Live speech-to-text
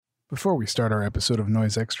Before we start our episode of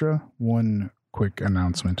Noise Extra, one quick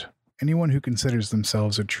announcement. Anyone who considers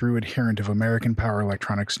themselves a true adherent of American power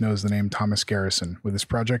electronics knows the name Thomas Garrison. With his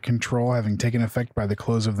Project Control having taken effect by the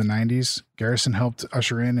close of the 90s, Garrison helped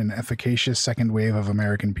usher in an efficacious second wave of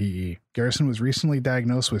American PE. Garrison was recently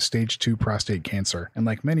diagnosed with stage 2 prostate cancer, and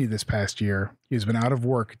like many this past year, he has been out of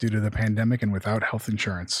work due to the pandemic and without health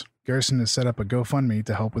insurance. Garrison has set up a GoFundMe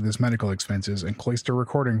to help with his medical expenses, and Cloister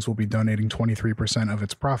Recordings will be donating 23% of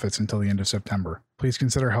its profits until the end of September. Please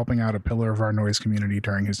consider helping out a pillar of our noise community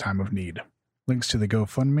during his time of need. Links to the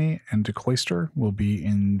GoFundMe and to Cloister will be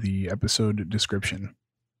in the episode description.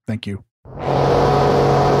 Thank you.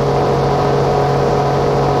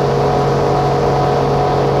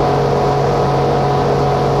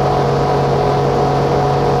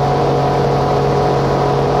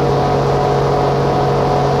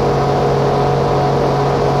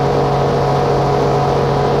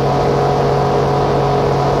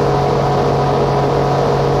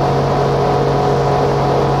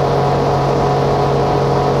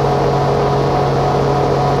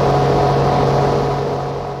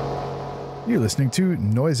 Listening to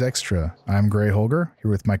Noise Extra. I'm Gray Holger, here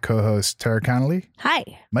with my co-host Tara Connolly. Hi.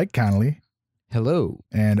 Mike Connolly. Hello.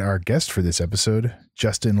 And our guest for this episode,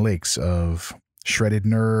 Justin Lakes of Shredded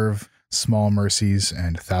Nerve, Small Mercies,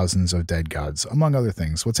 and Thousands of Dead Gods, among other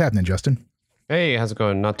things. What's happening, Justin? Hey, how's it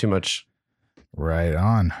going? Not too much. Right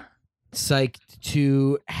on. Psyched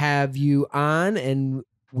to have you on, and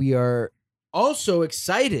we are also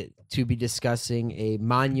excited to be discussing a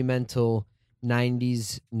monumental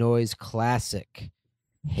 90s noise classic,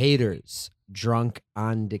 Haters, Drunk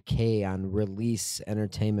on Decay, on Release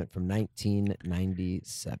Entertainment from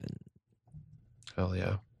 1997. Hell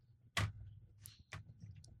yeah.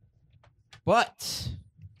 But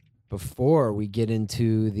before we get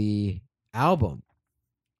into the album,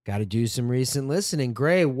 got to do some recent listening.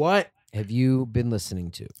 Gray, what have you been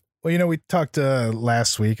listening to? Well, you know, we talked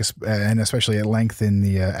last week, and especially at length in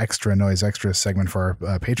the Extra Noise Extra segment for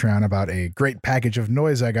our Patreon, about a great package of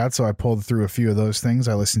noise I got. So I pulled through a few of those things.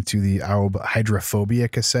 I listened to the Aub Hydrophobia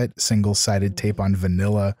cassette, single-sided tape on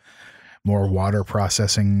vanilla, more water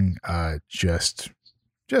processing, just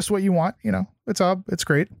what you want. You know, it's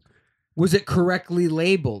great. Was it correctly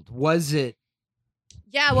labeled? Was it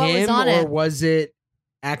what was on or it? was it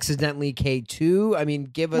accidentally K2? I mean,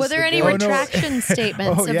 give us. Were there any retraction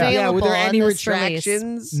statements available? Yeah, were there any on this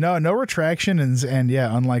retractions? No retraction, and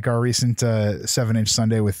yeah, unlike our recent 7-inch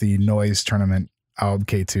Sunday with the Noise Tournament Aub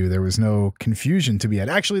K2, there was no confusion to be had.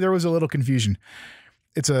 Actually, there was a little confusion.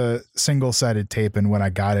 It's a single-sided tape, and when I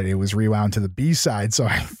got it, it was rewound to the B side, so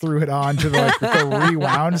I threw it on to the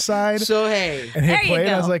rewound side. So hey, and hit there play, you and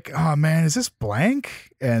I go. was like, "Oh man, is this blank?"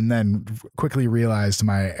 And then quickly realized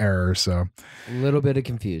my error. So a little bit of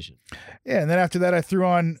confusion. yeah, and then after that, I threw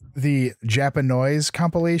on the Japanoise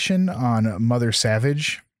compilation on Mother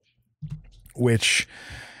Savage, which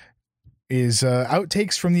is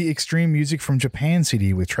outtakes from the Extreme Music from Japan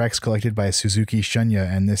CD with tracks collected by Suzuki Shunya,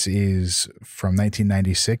 and this is from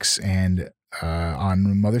 1996 and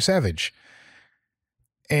on Mother Savage.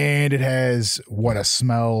 And it has What a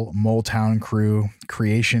Smell, Motown Crew,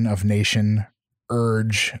 Creation of Nation,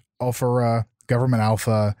 Urge, Alphara, Government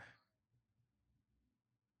Alpha,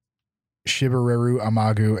 Shibureru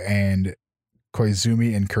Amagu, and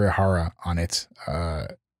Koizumi and Kurihara on it.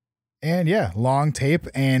 And yeah, long tape.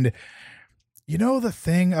 And you know the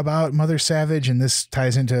thing about Mother Savage, and this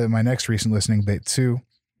ties into my next recent listening bit too,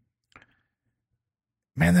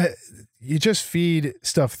 man, that you just feed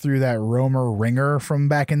stuff through that Romer ringer from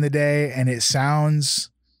back in the day, and it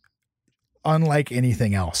sounds unlike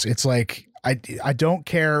anything else. It's like, I don't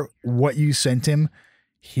care what you sent him,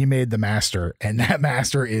 he made the master, and that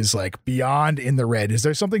master is like beyond in the red. Is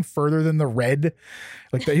there something further than the red?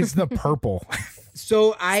 Like he's the purple.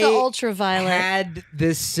 So The ultraviolet. had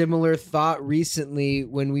this similar thought recently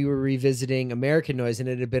when we were revisiting American Noise, and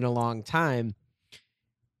it had been a long time.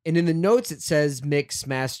 And in the notes, it says mixed,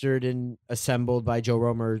 mastered, and assembled by Joe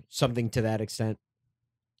Romer, something to that extent.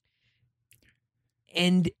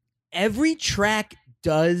 And every track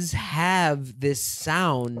does have this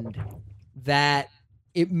sound that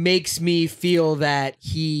it makes me feel that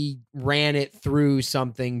he ran it through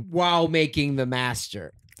something while making the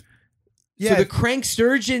master. Yeah. So the Crank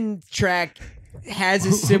Sturgeon track has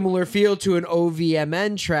a similar feel to an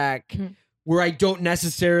OVMN track where I don't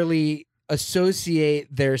necessarily associate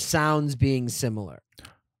their sounds being similar.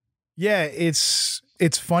 Yeah, it's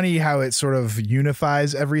funny how it sort of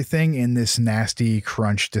unifies everything in this nasty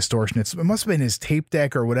crunch distortion. It must have been his tape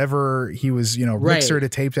deck or whatever he was, mixer to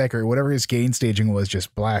tape deck or whatever his gain staging was,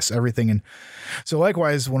 just blasts everything. And so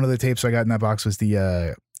likewise, one of the tapes I got in that box was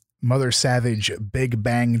the Mother Savage Big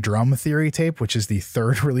Bang Drum Theory tape, which is the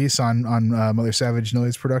third release on Mother Savage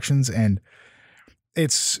Noise Productions. And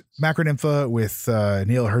it's Macronympha with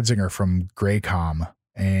Neil Herzinger from Greycom,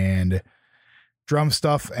 and drum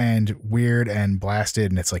stuff and weird and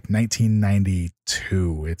blasted. And it's like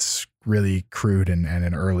 1992. It's really crude and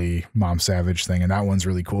an early Mom Savage thing. And that one's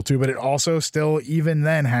really cool too. But it also still, even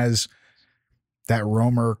then, has that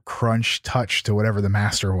Romer crunch touch to whatever the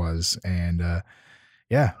master was. And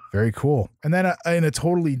yeah, very cool. And then in a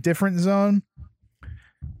totally different zone,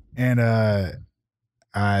 and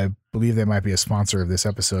I believe they might be a sponsor of this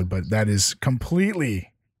episode, but that is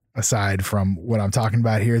completely aside from what I'm talking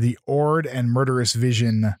about here. The Ord and Murderous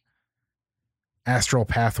Vision Astral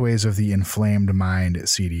Pathways of the Inflamed Mind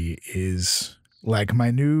CD is like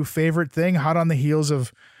my new favorite thing, hot on the heels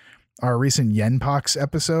of our recent Yenpox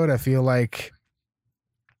episode. I feel like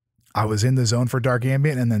I was in the zone for dark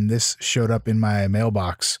ambient, and then this showed up in my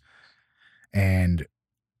mailbox, and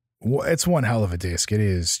it's one hell of a disc. It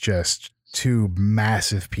is just two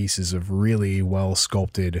massive pieces of really well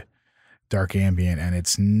sculpted dark ambient, and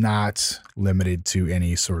it's not limited to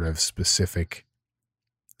any sort of specific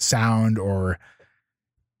sound or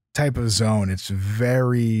type of zone. It's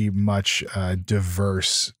very much a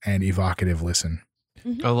diverse and evocative listen.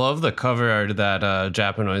 I love the cover art of that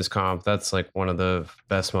Japanoise comp. That's like one of the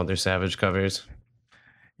best Mother Savage covers.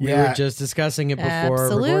 We were just discussing it before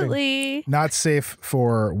recording. Absolutely. Not safe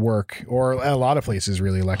for work or a lot of places,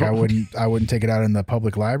 really. Like I wouldn't take it out in the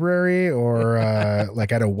public library or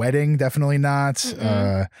like at a wedding. Definitely not.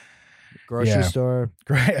 Grocery store.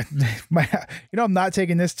 Great. I'm not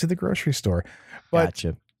taking this to the grocery store. But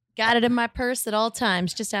Gotcha. Got it in my purse at all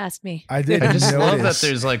times. Just ask me. I did. I just love that notice.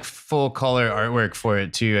 there's like full color artwork for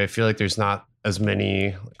it too. I feel like there's not as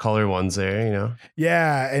many color ones there, you know?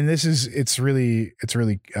 Yeah, and it's really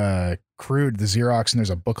crude, the Xerox, and there's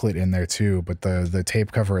a booklet in there too, but the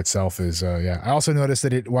tape cover itself is I also noticed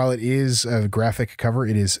that while it is a graphic cover,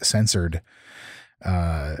 it is censored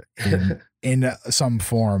in some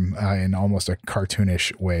form, in almost a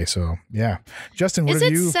cartoonish way. So yeah. Justin, what Is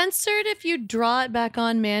have it you censored if you draw it back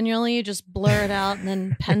on manually? You just blur it out and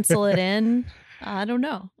then pencil it in? I don't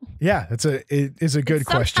know. Yeah, it is a good It's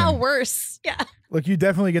question. somehow worse. Yeah. Look, you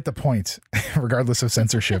definitely get the point, regardless of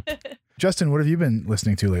censorship. Justin, what have you been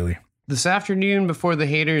listening to lately? This afternoon before the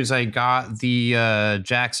haters, I got the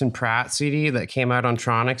Jackson Pratt CD that came out on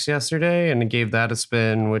Tronics yesterday, and I gave that a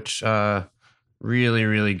spin, which really,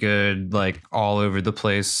 really good, like all over the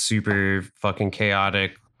place, super fucking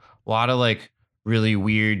chaotic. A lot of like really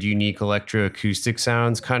weird, unique electroacoustic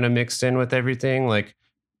sounds kind of mixed in with everything, like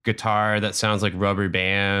guitar that sounds like rubber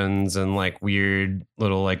bands and like weird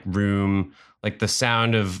little like room, like the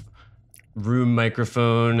sound of room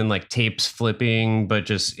microphone and like tapes flipping, but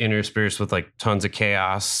just interspersed with like tons of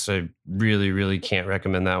chaos. I really, really can't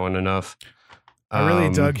recommend that one enough. I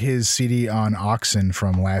really dug his CD on Oxen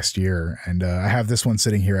from last year, and I have this one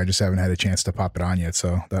sitting here. I just haven't had a chance to pop it on yet,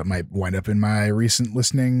 so that might wind up in my recent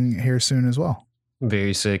listening here soon as well.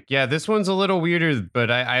 Very sick. Yeah, this one's a little weirder,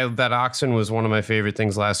 but I that Oxen was one of my favorite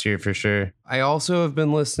things last year for sure. I also have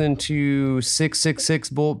been listening to 666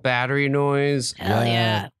 Volt Battery Noise. Hell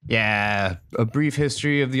yeah. Yeah, A Brief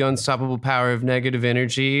History of the Unstoppable Power of Negative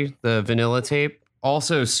Energy, the vanilla tape.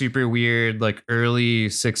 Also super weird, like early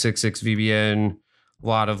 666 VBN, a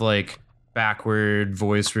lot of like backward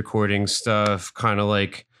voice recording stuff, kind of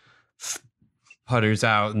like putters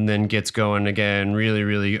out and then gets going again. Really,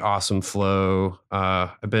 really awesome flow.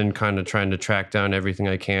 I've been kind of trying to track down everything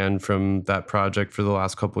I can from that project for the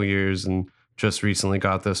last couple of years, and just recently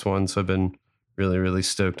got this one, so I've been really, really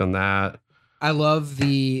stoked on that. I love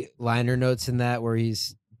the liner notes in that where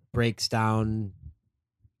he's breaks down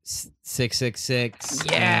 666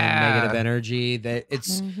 and negative energy. That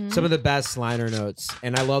it's some of the best liner notes,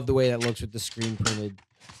 and I love the way that looks with the screen printed.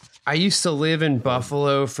 I used to live in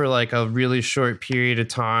Buffalo for like a really short period of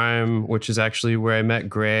time, which is actually where I met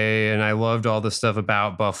Gray, and I loved all the stuff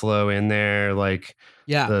about Buffalo in there, like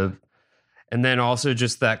and then also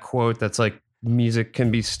just that quote that's like, music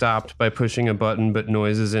can be stopped by pushing a button, but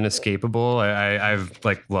noise is inescapable. I've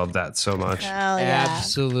like loved that so much. Hell yeah.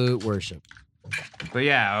 Absolute worship. But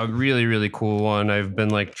yeah, a really, really cool one. I've been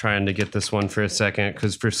like trying to get this one for a second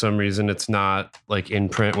because for some reason it's not like in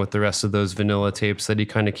print with the rest of those vanilla tapes that he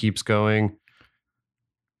kind of keeps going.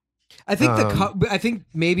 I think I think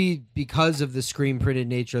maybe because of the screen printed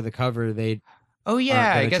nature of the cover, they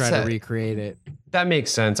I guess try to recreate it. That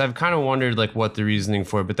makes sense. I've kind of wondered like what the reasoning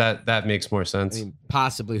for, but that makes more sense. I mean,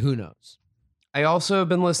 possibly, who knows? I also have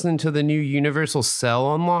been listening to the new Universal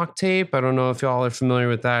Cell Unlock tape. I don't know if y'all are familiar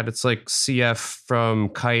with that. It's like CF from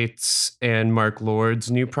Kites and Mark Lord's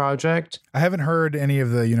new project. I haven't heard any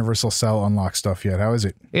of the Universal Cell Unlock stuff yet. How is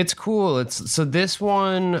it? It's cool. So this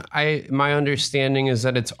one, my understanding is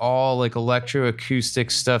that it's all like electroacoustic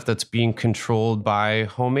stuff that's being controlled by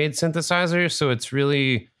homemade synthesizers. So it's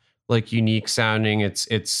really like unique sounding.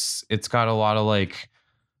 It's got a lot of like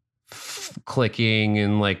clicking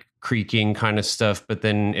and like creaking kind of stuff, but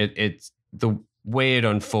then it's the way it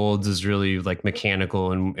unfolds is really like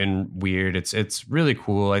mechanical and weird. It's really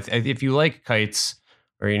cool. If you like Kites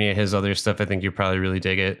or any of his other stuff, I think you probably really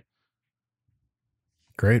dig it.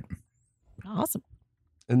 Great. Awesome.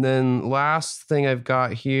 And then last thing I've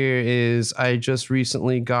got here is I just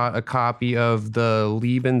recently got a copy of the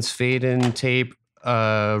Lebensfaden tape,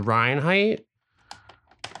 Reinheit.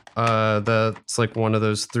 That's like one of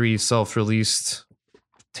those 3 self-released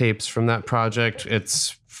tapes from that project.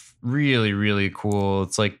 It's really, really cool.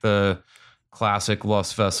 It's like the classic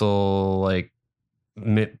Lustwessel, like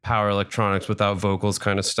power electronics without vocals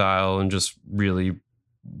kind of style, and just really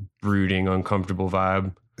brooding, uncomfortable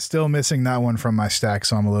vibe. Still missing that one from my stack,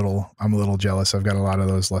 so I'm a little jealous. I've got a lot of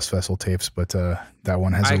those Lustwessel tapes, but that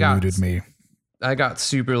one has eluded me. I got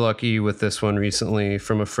super lucky with this one recently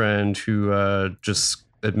from a friend who just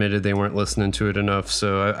admitted they weren't listening to it enough.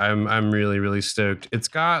 So I'm really, really stoked. It's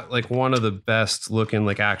got like one of the best looking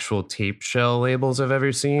like actual tape shell labels I've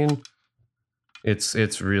ever seen.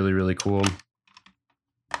 It's really, really cool.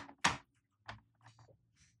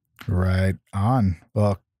 Right on.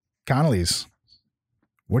 Well, Connolly's,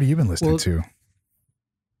 what have you been listening to?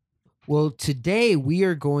 Well, today we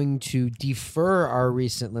are going to defer our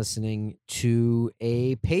recent listening to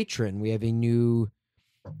a patron. We have a new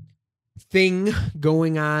thing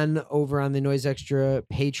going on over on the Noise Extra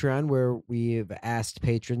Patreon where we've asked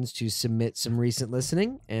patrons to submit some recent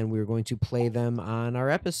listening, and we're going to play them on our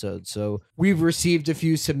episode. So we've received a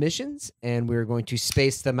few submissions, and we're going to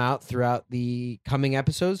space them out throughout the coming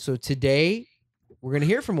episodes. So today we're going to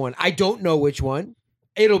hear from one. I don't know which one.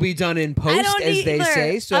 It'll be done in post, as they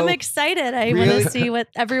say. So I'm excited. I want to see what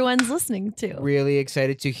everyone's listening to. Really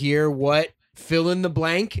excited to hear what fill in the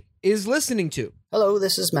blank is listening to. Hello,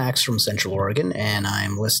 this is Max from Central Oregon, and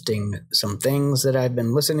I'm listing some things that I've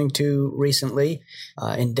been listening to recently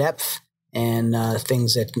in depth, and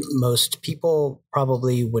things that most people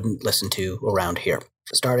probably wouldn't listen to around here.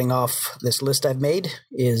 Starting off, this list I've made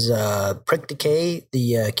is Prick Decay,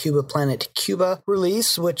 the Cuba Planet Cuba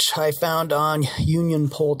release, which I found on Union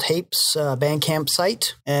Pole Tapes Bandcamp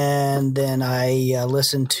site. And then I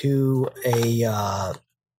listened to a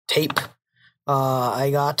tape I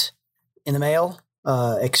got in the mail,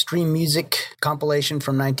 Extreme Music compilation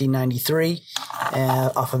from 1993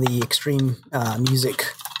 off of the Extreme Music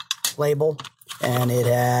label. And it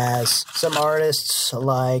has some artists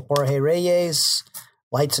like Jorge Reyes,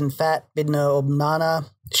 Lights and Fat, Bidna Obnana,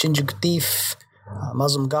 Shinjuku Thief,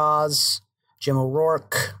 Muslim Gauze, Jim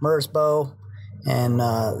O'Rourke, Mersbo, and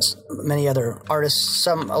many other artists,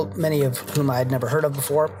 many of whom I had never heard of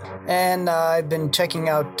before. And I've been checking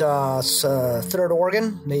out Third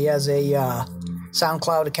Organ. He has a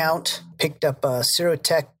SoundCloud account. Picked up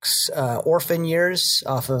Cyrotech's Orphan Years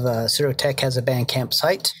off of Cyrotech has a Bandcamp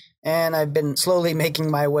site. And I've been slowly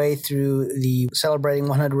making my way through the Celebrating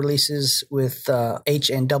 100 releases with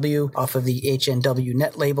HNW off of the HNW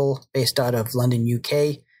Net label based out of London,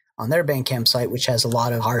 UK on their Bandcamp site, which has a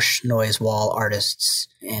lot of harsh noise wall artists.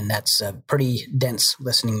 And that's pretty dense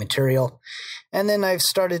listening material. And then I've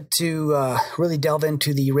started to really delve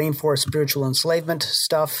into the Rainforest Spiritual Enslavement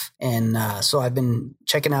stuff. And so I've been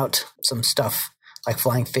checking out some stuff like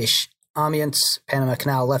Flying Fish Ambience, Panama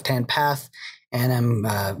Canal Left Hand Path. And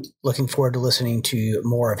I'm looking forward to listening to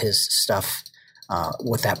more of his stuff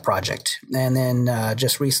with that project. And then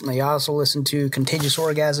just recently, I also listened to Contagious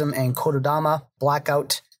Orgasm and Kododama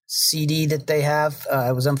Blackout CD that they have.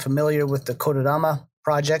 I was unfamiliar with the Kododama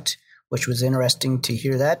project, which was interesting to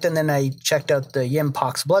hear that. And then I checked out the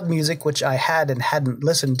Yimpox Blood Music, which I had and hadn't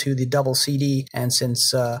listened to, the double CD. And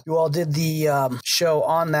since you all did the show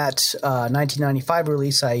on that 1995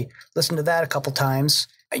 release, I listened to that a couple times.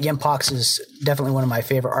 Yimpox is definitely one of my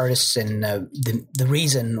favorite artists, and the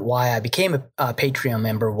reason why I became a Patreon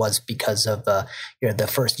member was because of the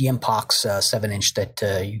first Yimpox 7-inch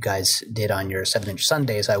that you guys did on your 7-inch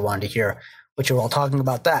Sundays. I wanted to hear what you were all talking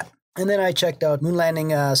about that. And then I checked out Moon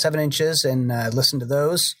Landing 7-inches and listened to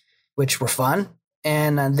those, which were fun.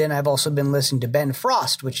 And then I've also been listening to Ben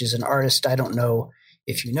Frost, which is an artist I don't know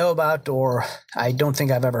if you know about, or I don't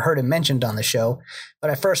think I've ever heard him mentioned on the show. But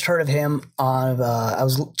I first heard of him on, I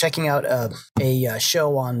was checking out a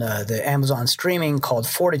show on the Amazon streaming called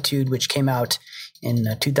Fortitude, which came out in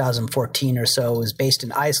 2014 or so. It was based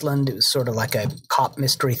in Iceland. It was sort of like a cop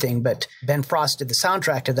mystery thing, but Ben Frost did the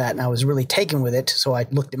soundtrack to that, and I was really taken with it, so I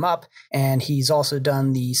looked him up, and he's also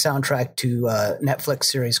done the soundtrack to a Netflix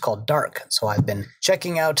series called Dark. So I've been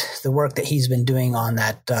checking out the work that he's been doing on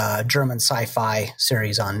that German sci-fi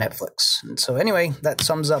series on Netflix. And so anyway, that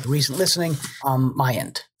sums up recent listening on my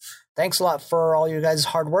end. Thanks a lot for all your guys'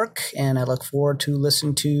 hard work, and I look forward to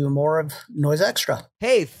listening to more of Noise Extra.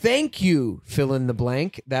 Hey, thank you, fill in the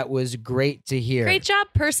blank. That was great to hear. Great job,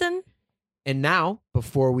 person. And now,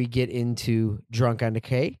 before we get into Drunk on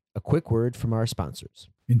Decay, a quick word from our sponsors.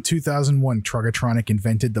 In 2001, Trugatronic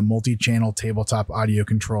invented the multi-channel tabletop audio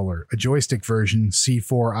controller. A joystick version,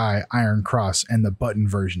 C4i Iron Cross, and the button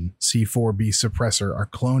version, C4B Suppressor, are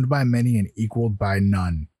cloned by many and equaled by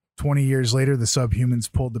none. 20 years later, the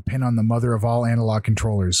Subhumans pulled the pin on the mother of all analog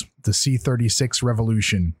controllers, the C36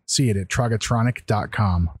 Revolution. See it at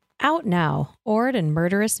Trugatronic.com. Out now, Ord and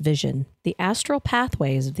Murderous Vision, the astral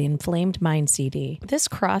pathways of the Inflamed Mind CD. This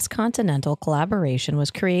cross-continental collaboration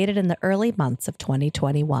was created in the early months of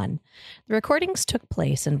 2021. The recordings took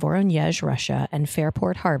place in Voronezh, Russia, and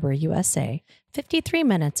Fairport Harbor, USA. 53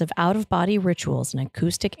 minutes of out-of-body rituals and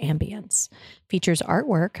acoustic ambience. Features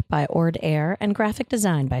artwork by Ord Air and graphic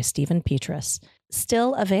design by Stephen Petrus.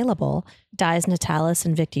 Still available, Dies Natalis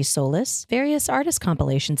Invicti Solis, various artist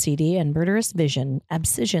compilation CD, and Murderous Vision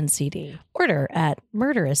Abscission CD. Order at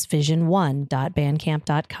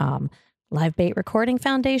murderousvision1.bandcamp.com. Livebait Recording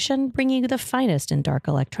Foundation, bringing you the finest in dark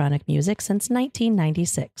electronic music since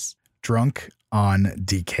 1996. Drunk on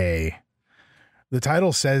Decay. The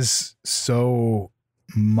title says so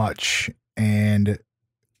much, and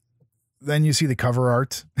then you see the cover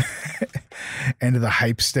art and the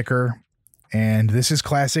hype sticker, and this is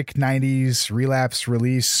classic 90s relapse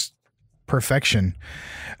release perfection.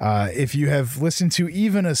 If you have listened to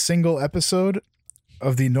even a single episode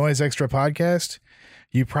of the Noise Extra podcast,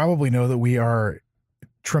 you probably know that we are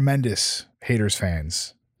tremendous Haters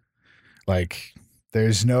fans. Like,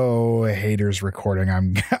 there's no Haters recording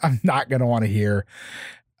I'm not going to want to hear.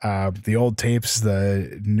 The old tapes,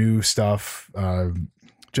 the new stuff,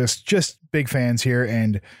 just big fans here.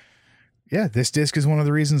 And yeah, this disc is one of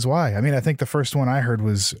the reasons why. I mean, I think the first one I heard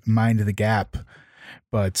was Mind the Gap,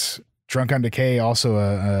 but Drunk on Decay, also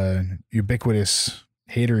a ubiquitous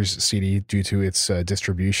Haters CD due to its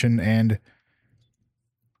distribution. And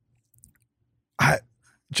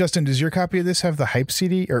Justin, does your copy of this have the hype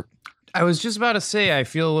CD? Or I was just about to say, I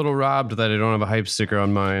feel a little robbed that I don't have a hype sticker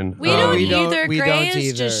on mine. We don't we don't- either. we Gray don't is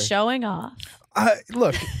either. just showing off.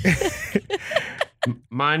 look,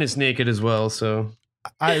 Mine is naked as well, so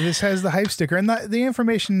this has the hype sticker, and the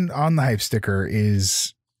information on the hype sticker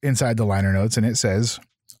is inside the liner notes, and it says,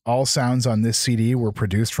 all sounds on this CD were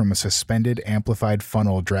produced from a suspended amplified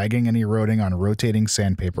funnel dragging and eroding on rotating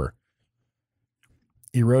sandpaper.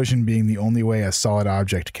 Erosion being the only way a solid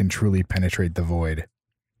object can truly penetrate the void.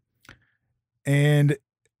 And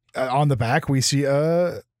on the back, we see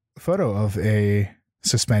a photo of a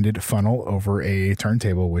suspended funnel over a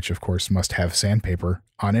turntable, which of course must have sandpaper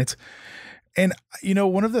on it. And, you know,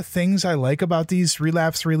 one of the things I like about these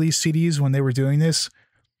relapse release CDs when they were doing this,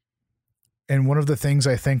 and one of the things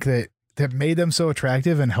I think that made them so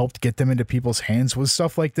attractive and helped get them into people's hands was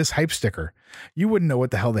stuff like this hype sticker. You wouldn't know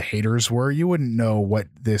what the hell the Haters were. You wouldn't know what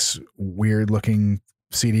this weird looking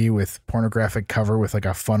CD with pornographic cover with like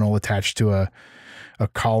a funnel attached to a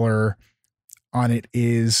collar on it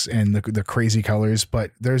is, and the crazy colors,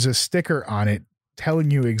 but there's a sticker on it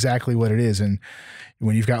telling you exactly what it is. And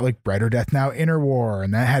when you've got like Brighter Death Now Inner War,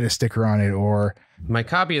 and that had a sticker on it, or my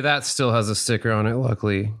copy of that still has a sticker on it.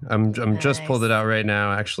 Luckily, I'm just pulled it out right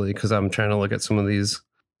now actually because I'm trying to look at some of these.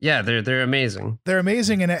 Yeah, they're amazing. They're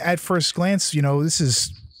amazing. And at first glance, you know, this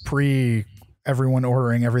is pre everyone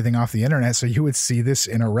ordering everything off the internet. So you would see this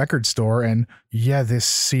in a record store, and yeah, this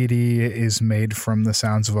CD is made from the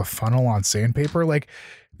sounds of a funnel on sandpaper. Like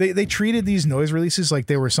they treated these noise releases like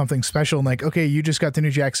they were something special. And like, okay, you just got the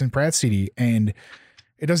new Jackson Pratt CD and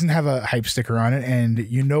it doesn't have a hype sticker on it, and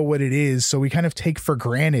you know what it is. So we kind of take for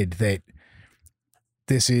granted that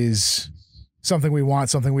this is something we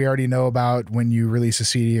want, something we already know about. When you release a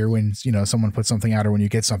CD or when, you know, someone puts something out or when you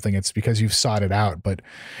get something, it's because you've sought it out. But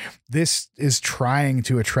this is trying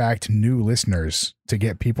to attract new listeners to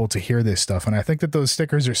get people to hear this stuff. And I think that those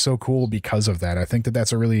stickers are so cool because of that. I think that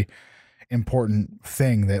that's a really important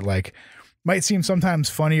thing that like might seem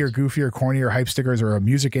sometimes funny or goofy or corny, or hype stickers are a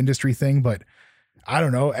music industry thing, but I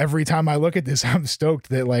don't know. Every time I look at this, I'm stoked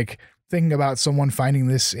that like thinking about someone finding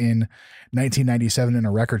this in 1997 in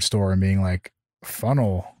a record store and being like,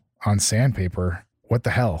 funnel on sandpaper. What the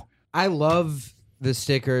hell? I love the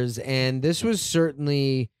stickers, and this was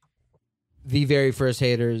certainly the very first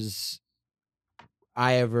Haters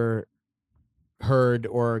I ever heard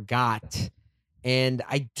or got. And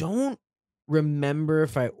I don't remember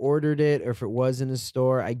if I ordered it or if it was in a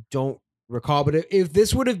store. I don't recall. But if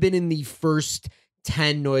this would have been in the first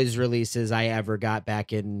 10 Noise releases I ever got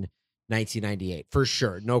back in 1998, for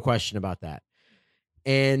sure. No question about that.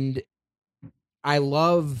 And I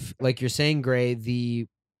love, like you're saying, Gray, the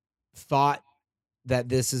thought that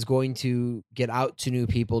this is going to get out to new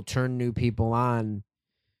people, turn new people on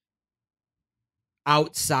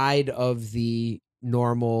outside of the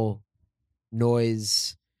normal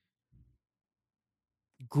Noise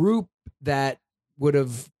group that would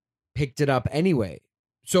have picked it up anyway.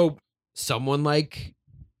 So someone like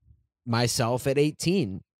myself at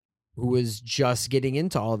 18 who was just getting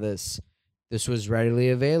into all this was readily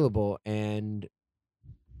available and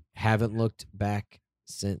haven't looked back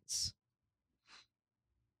since.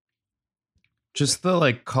 Just the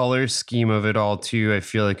like color scheme of it all too, I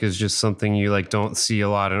feel like is just something you like don't see a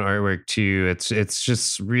lot in artwork too. It's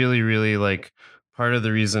just really, really like part of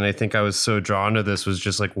the reason I think I was so drawn to this was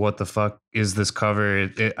just like, what the fuck is this cover?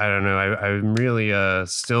 I don't know. I really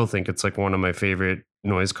still think it's like one of my favorite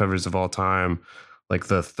Noise covers of all time. Like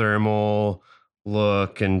the thermal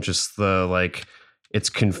look and just the like, it's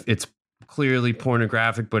clearly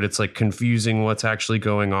pornographic, but it's like confusing what's actually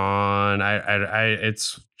going on.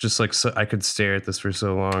 It's just like I could stare at this for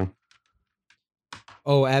so long.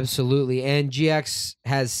 Oh, absolutely. And GX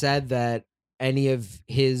has said that any of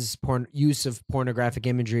his use of pornographic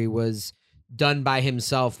imagery was done by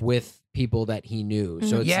himself with people that he knew.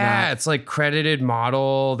 So it's like credited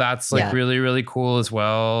model. That's like really, really cool as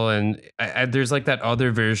well. And there's like that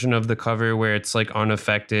other version of the cover where it's like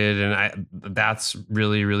unaffected, and that's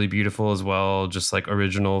really, really beautiful as well. Just like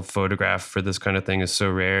original photograph for this kind of thing is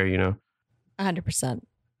so rare, 100%.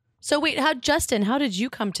 So wait, Justin, how did you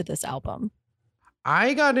come to this album?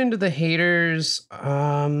 I got into the Haters.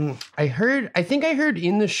 I think I heard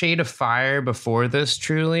In the Shade of Fire before this,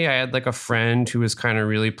 truly. I had like a friend who was kind of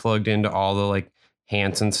really plugged into all the like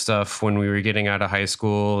Hanson stuff when we were getting out of high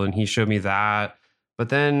school, and he showed me that. But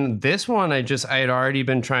then this one, I had already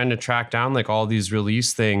been trying to track down like all these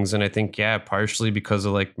release things. And I think, partially because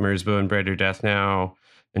of like Merzbow and Brighter Death Now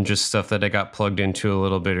and just stuff that I got plugged into a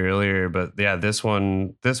little bit earlier. But yeah, this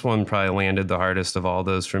one probably landed the hardest of all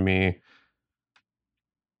those for me.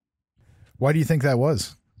 Why do you think that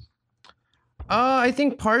was? I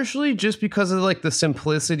think partially just because of like the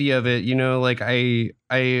simplicity of it, like I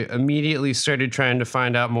immediately started trying to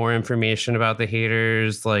find out more information about the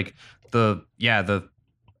Haters, like the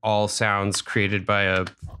all sounds created by a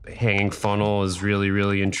hanging funnel is really,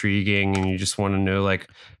 really intriguing. And you just want to know, like,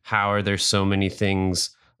 how are there so many things?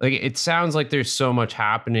 Like, it sounds like there's so much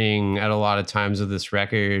happening at a lot of times of this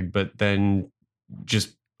record, but then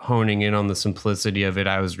just honing in on the simplicity of it,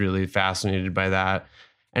 I was really fascinated by that.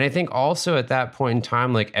 And I think also at that point in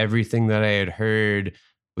time, like everything that I had heard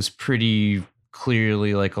was pretty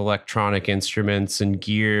clearly like electronic instruments and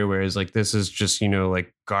gear, whereas like this is just,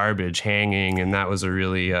 like garbage hanging. And that was a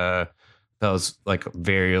really that was like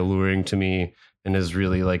very alluring to me and has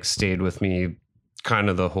really like stayed with me kind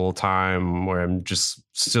of the whole time, where I'm just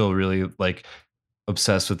still really like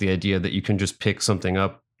obsessed with the idea that you can just pick something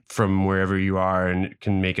up from wherever you are and it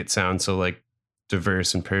can make it sound so like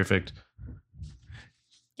diverse and perfect.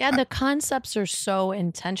 Yeah, the concepts are so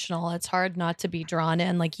intentional. It's hard not to be drawn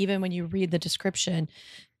in. Like even when you read the description,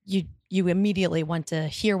 you immediately want to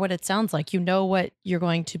hear what it sounds like. You know what you're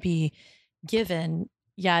going to be given,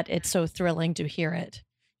 yet it's so thrilling to hear it.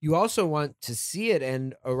 You also want to see it.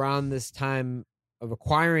 And around this time of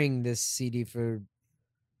acquiring this CD for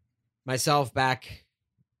myself back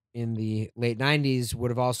in the late 90s would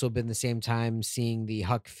have also been the same time seeing the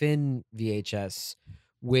Huck Finn VHS,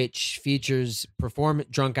 which features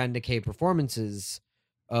Drunk on Decay performances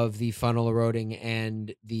of the Funnel Eroding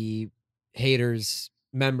and the Haters,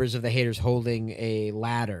 members of the Haters holding a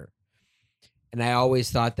ladder. And I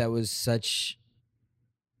always thought that was such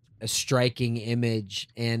a striking image,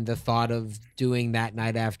 and the thought of doing that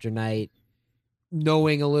night after night,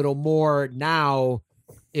 knowing a little more now,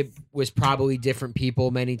 it was probably different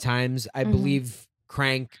people many times. I believe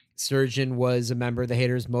Crank Sturgeon was a member of the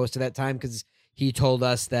Haters most of that time, because he told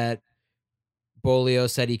us that Bolio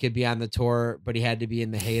said he could be on the tour, but he had to be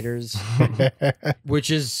in the Haters, which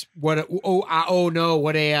is what a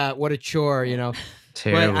chore,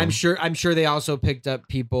 Terrible. But I'm sure they also picked up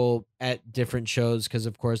people at different shows because,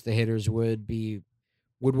 of course, the haters would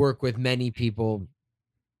work with many people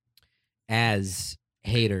as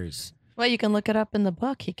haters. Well, you can look it up in the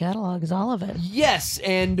book. He catalogs all of it. Yes,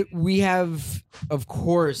 and we have, of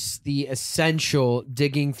course, the essential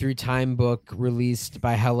Digging Through Time book released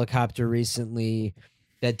by Helicopter recently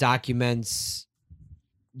that documents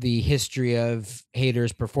the history of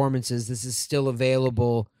haters' performances. This is still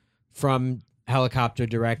available from Helicopter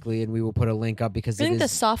directly, and we will put a link up because I think it the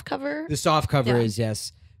is soft cover. the soft cover Yeah. is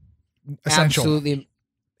yes, Essential. absolutely,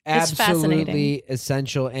 It's absolutely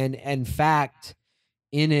essential, and in fact,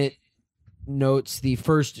 in it notes the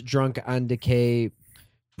first Drunk on Decay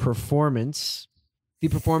performance. The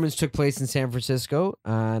performance took place in San Francisco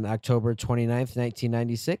on October 29th,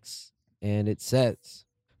 1996, and it says,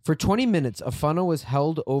 for 20 minutes, a funnel was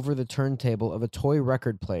held over the turntable of a toy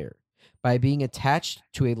record player by being attached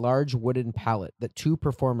to a large wooden pallet that two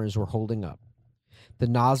performers were holding up. The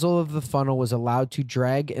nozzle of the funnel was allowed to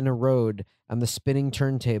drag and erode on the spinning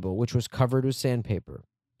turntable, which was covered with sandpaper.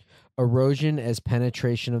 Erosion as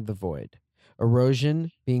penetration of the void.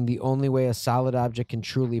 Erosion being the only way a solid object can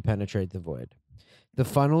truly penetrate the void. The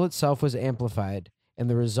funnel itself was amplified, and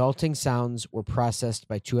the resulting sounds were processed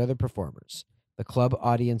by two other performers. The club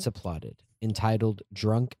audience applauded, entitled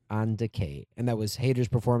Drunk on Decay. And that was Haters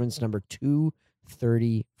performance number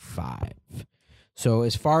 235. So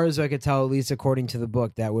as far as I could tell, at least according to the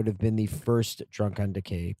book, that would have been the first Drunk on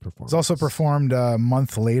Decay performance. It's also performed a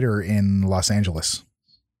month later in Los Angeles.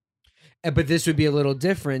 But this would be a little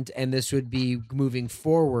different, and this would be moving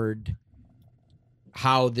forward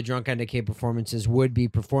how the Drunk on Decay performances would be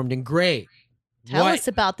performed. And great. Tell What us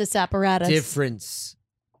about this apparatus. difference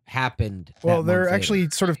happened? Well, that there are month actually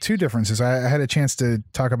later? sort of two differences. I had a chance to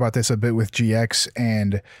talk about this a bit with GX,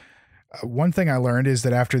 and one thing I learned is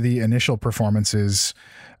that after the initial performances,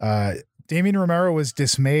 Damien Romero was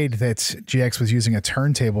dismayed that GX was using a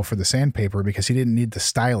turntable for the sandpaper because he didn't need the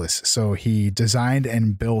stylus. So he designed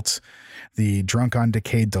and built the Drunk on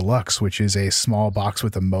Decay Deluxe, which is a small box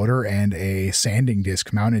with a motor and a sanding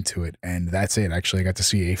disc mounted to it. And that's it. Actually, I got to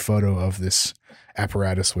see a photo of this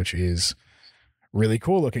apparatus, which is really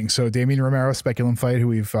cool looking. So Damien Romero, Speculum Fight, who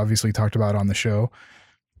we've obviously talked about on the show,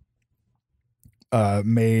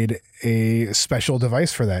 made a special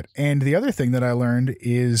device for that. And the other thing that I learned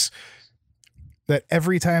is that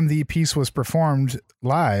every time the piece was performed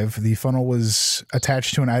live, the funnel was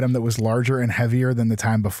attached to an item that was larger and heavier than the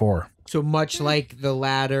time before. So much like the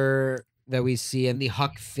ladder that we see in the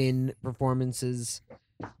Huck Finn performances,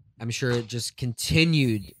 I'm sure it just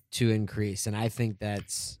continued to increase. And I think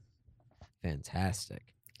that's fantastic.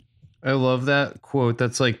 I love that quote.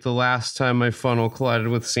 That's like the last time my funnel collided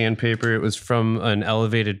with sandpaper, it was from an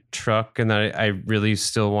elevated truck, and I really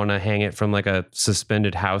still want to hang it from like a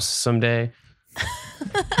suspended house someday.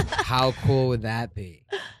 How cool would that be?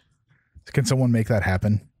 Can someone make that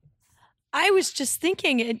happen? I was just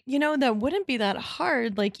thinking, that wouldn't be that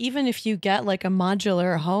hard. Like, even if you get like a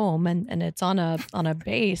modular home and it's on a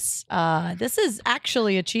base, this is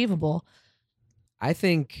actually achievable. I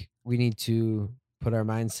think we need to put our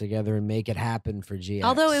minds together and make it happen for GX.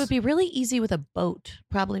 Although it would be really easy with a boat,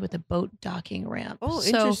 probably with a boat docking ramp. Oh,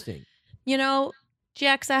 So, interesting.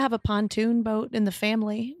 GX, I have a pontoon boat in the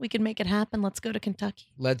family. We can make it happen. Let's go to Kentucky.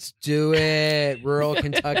 Let's do it. Rural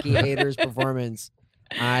Kentucky Haters performance.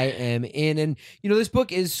 I am in. And, this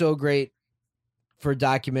book is so great for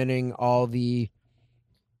documenting all the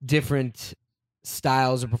different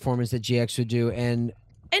styles of performance that GX would do. And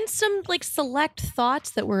some like select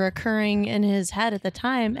thoughts that were occurring in his head at the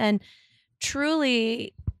time. And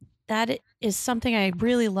truly, that is something I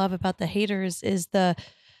really love about the Haters is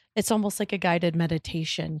it's almost like a guided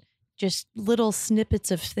meditation, just little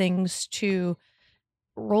snippets of things to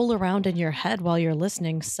roll around in your head while you're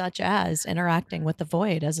listening, such as interacting with the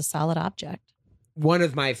void as a solid object. one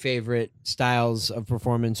of my favorite styles of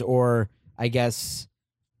performance, or I guess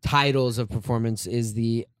titles of performance, is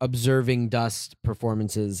the observing dust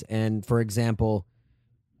performances. And for example,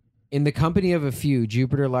 in the company of a few,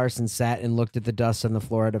 Jupiter Larson sat and looked at the dust on the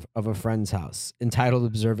floor of a friend's house. Entitled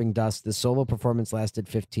Observing Dust, the solo performance lasted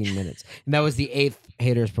 15 minutes. And that was the 8th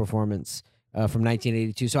Haters performance from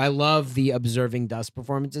 1982. So I love the observing dust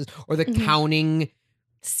performances, or the counting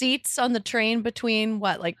seats on the train between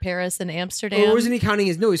like Paris and Amsterdam. Or wasn't he counting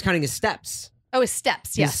his? No, he's counting his steps. Oh, his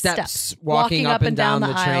steps. Yes, His steps. Walking up and down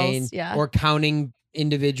the train. aisles, yeah. Or counting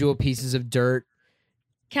individual pieces of dirt.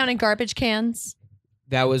 Counting garbage cans.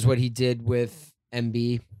 That was what he did with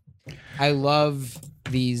MB. I love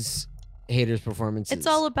these Haters performances. It's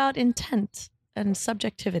all about intent and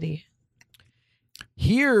subjectivity.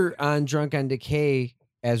 Here on Drunk on Decay,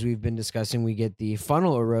 as we've been discussing, we get the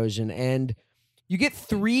funnel erosion, and you get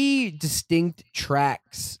 3 distinct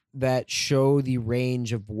tracks that show the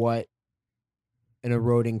range of what an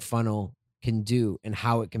eroding funnel can do and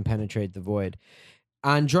how it can penetrate the void.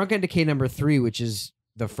 On Drunk on Decay number 3, which is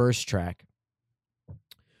the first track,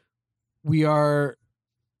 we are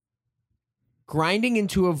grinding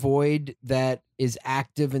into a void that is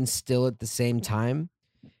active and still at the same time,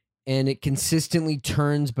 and it consistently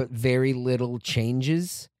turns but very little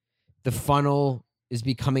changes. The funnel is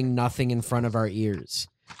becoming nothing in front of our ears.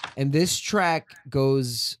 And this track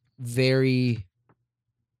goes very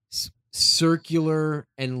circular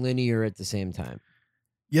and linear at the same time.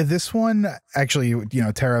 Yeah, this one actually, you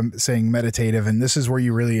know, Tara saying meditative, and this is where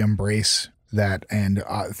you really embrace that and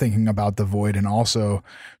thinking about the void and also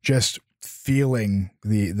just feeling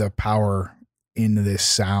the power in this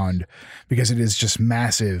sound, because it is just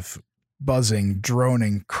massive, buzzing,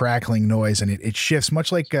 droning, crackling noise, and it shifts much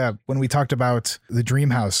like when we talked about the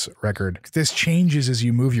Dreamhouse record. This changes as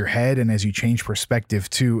you move your head and as you change perspective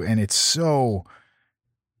too, and it's so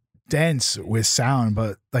dense with sound,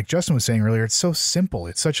 but like Justin was saying earlier, it's so simple.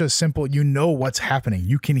 It's such a simple, you know what's happening.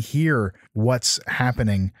 You can hear what's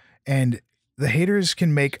happening, and the Haters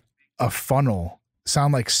can make a funnel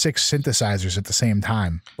sound like 6 synthesizers at the same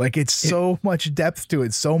time. Like it's so much depth to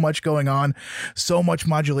it, so much going on, so much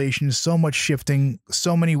modulation, so much shifting,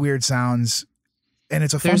 so many weird sounds, and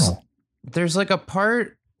it's a funnel. There's like a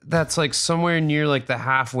part that's like somewhere near like the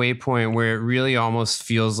halfway point where it really almost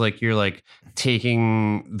feels like you're like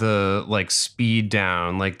taking the like speed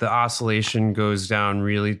down, like the oscillation goes down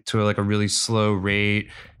really to like a really slow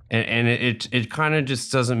rate. And it kind of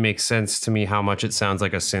just doesn't make sense to me how much it sounds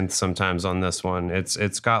like a synth sometimes on this one.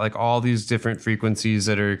 It's got like all these different frequencies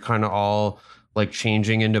that are kind of all like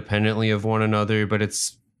changing independently of one another, but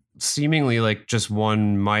it's seemingly like just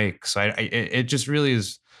one mic. So it just really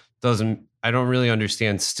I don't really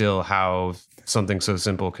understand still how something so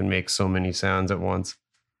simple can make so many sounds at once.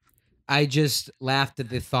 I just laughed at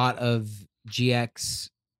the thought of GX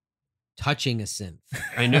touching a synth.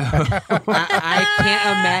 I know. I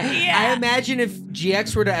can't imagine. Yeah. I imagine if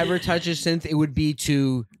GX were to ever touch a synth, it would be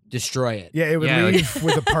to destroy it. Yeah, it would leave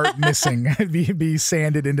with a part missing. It'd be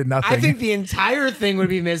sanded into nothing. I think the entire thing would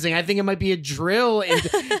be missing. I think it might be a drill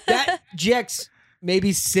into that GX,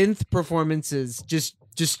 maybe synth performances, just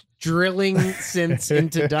drilling synths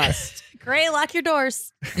into dust. Gray, lock your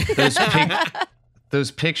doors. Those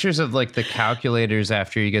pictures of like the calculators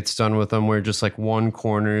after he gets done with them, where just like one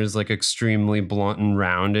corner is like extremely blunt and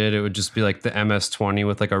rounded. It would just be like the MS-20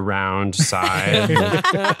 with like a round side.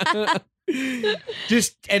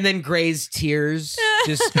 And then Gray's tears.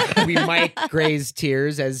 We mic Gray's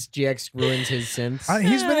tears as GX ruins his synths.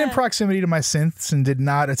 He's been in proximity to my synths and did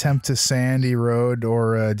not attempt to sand, erode,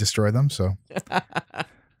 or destroy them. So.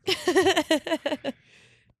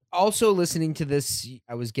 Also, listening to this,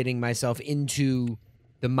 I was getting myself into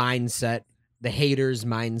the mindset, the Haters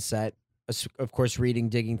mindset. Of course,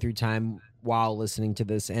 digging through time while listening to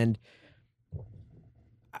this. And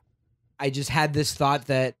I just had this thought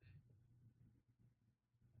that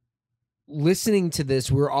listening to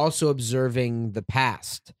this, we're also observing the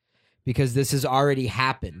past, because this has already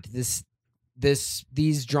happened.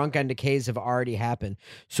 These Drunk on Decays have already happened.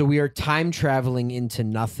 So we are time traveling into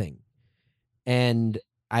nothing. And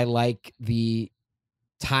I like the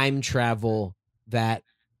time travel that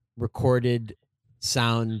recorded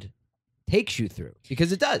sound takes you through,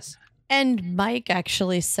 because it does. And Mike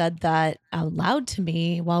actually said that out loud to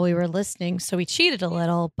me while we were listening, so we cheated a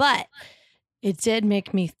little, but it did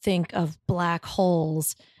make me think of black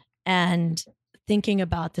holes and thinking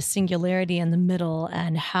about the singularity in the middle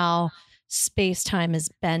and how space-time is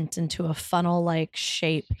bent into a funnel-like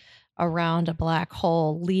shape around a black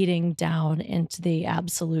hole leading down into the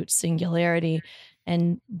absolute singularity.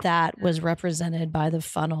 And that was represented by the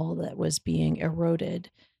funnel that was being eroded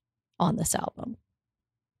on this album.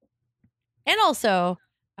 And also,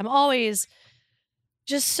 I'm always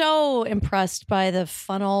just so impressed by the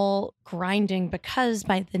funnel grinding, because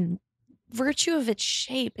by the virtue of its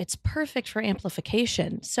shape, it's perfect for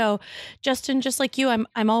amplification. So Justin, just like you,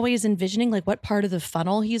 I'm always envisioning like what part of the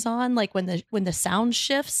funnel he's on. Like when the sound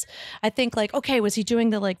shifts, I think like, okay, was he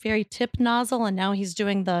doing the like very tip nozzle and now he's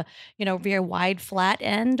doing the, very wide flat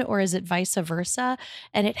end, or is it vice versa?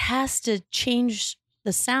 And it has to change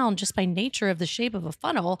the sound just by nature of the shape of a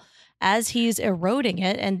funnel as he's eroding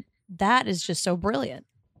it. And that is just so brilliant.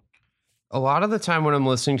 A lot of the time when I'm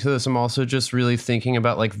listening to this, I'm also just really thinking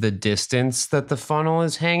about like the distance that the funnel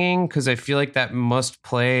is hanging, because I feel like that must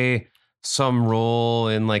play some role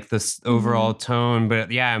in like this overall tone.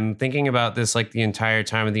 But yeah, I'm thinking about this like the entire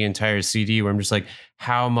time of the entire CD, where I'm just like,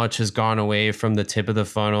 how much has gone away from the tip of the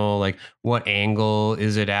funnel? Like, what angle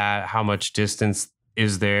is it at? How much distance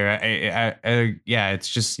is there? Yeah, it's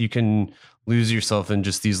just, you can lose yourself in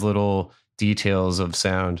just these little details of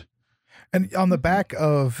sound. And on the back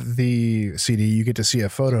of the CD, you get to see a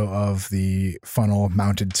photo of the funnel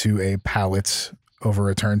mounted to a pallet over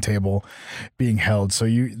a turntable being held. So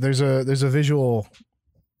there's a visual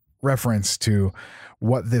reference to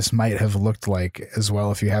what this might have looked like as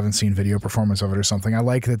well, if you haven't seen video performance of it or something. I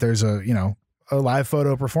like that there's a live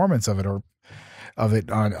photo performance of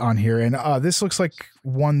it on here. And this looks like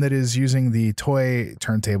one that is using the toy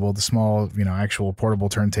turntable, the small, actual portable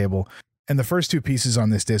turntable. And the first two pieces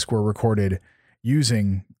on this disc were recorded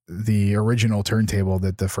using the original turntable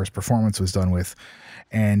that the first performance was done with.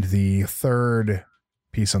 And the third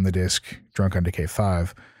piece on the disc, Drunk on Decay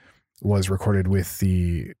 5, was recorded with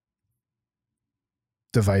the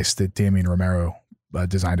device that Damien Romero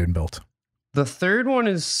designed and built. The third one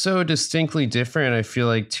is so distinctly different, I feel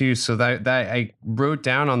like, too. So that I wrote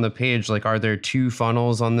down on the page, like, are there two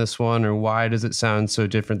funnels on this one, or why does it sound so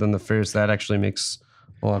different than the first? That actually makes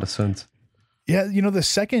a lot of sense. Yeah, the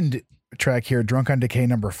second track here, Drunk on Decay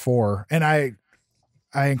number 4, and I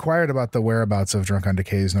inquired about the whereabouts of Drunk on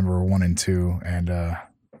Decay's number 1 and 2, and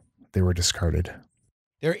they were discarded.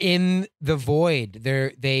 They're in the void.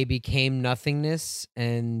 They became nothingness,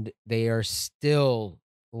 and they are still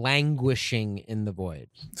languishing in the void.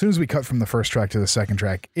 As soon as we cut from the first track to the second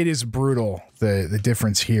track, it is brutal, the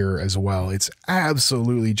difference here as well. It's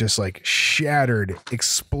absolutely just like shattered,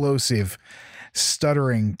 explosive,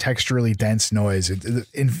 stuttering, texturally dense noise.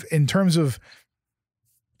 In terms of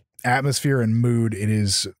atmosphere and mood, it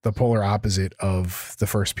is the polar opposite of the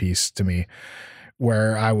first piece to me,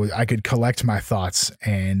 where I could collect my thoughts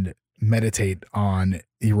and meditate on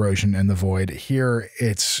Erosion and the Void. Here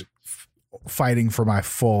it's fighting for my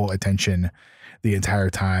full attention the entire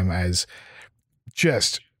time, as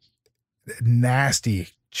just nasty,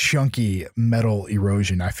 chunky metal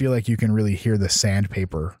erosion. I feel like you can really hear the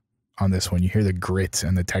sandpaper on this one. You hear the grit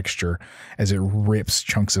and the texture as it rips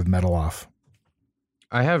chunks of metal off.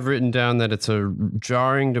 I have written down that it's a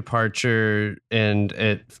jarring departure, and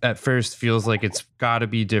it at first feels like it's got to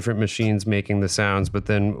be different machines making the sounds, but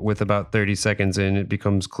then with about 30 seconds in, it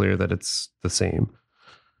becomes clear that it's the same.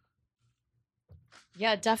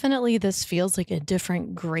 Yeah, definitely this feels like a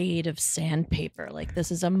different grade of sandpaper. Like,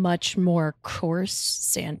 this is a much more coarse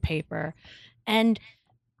sandpaper, and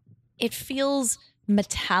it feels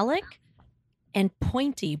metallic and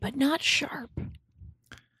pointy, but not sharp.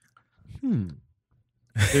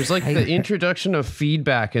 There's like the introduction of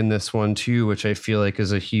feedback in this one too, which I feel like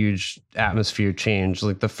is a huge atmosphere change.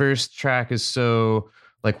 Like, the first track is so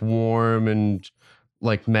like warm and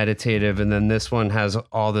like meditative, and then this one has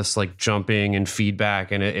all this like jumping and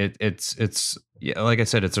feedback, and it's yeah, like I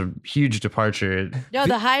said, it's a huge departure. No,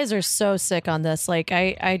 the highs are so sick on this. Like,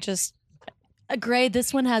 I just agree.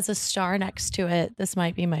 This one has a star next to it. This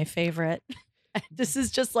might be my favorite. This is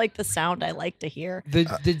just like the sound I like to hear. The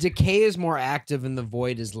decay is more active and the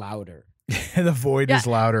void is louder. The void is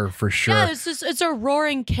louder for sure. Yeah, it's a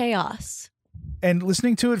roaring chaos. And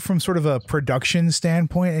listening to it from sort of a production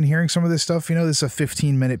standpoint and hearing some of this stuff, this is a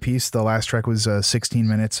 15-minute piece. The last track was 16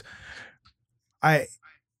 minutes. At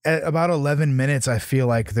about 11 minutes, I feel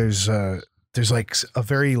like there's like a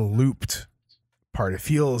very looped part. It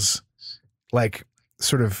feels like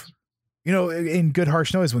sort of, in Good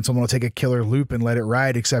Harsh Noise, when someone will take a killer loop and let it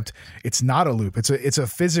ride, except it's not a loop. It's a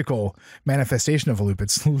physical manifestation of a loop.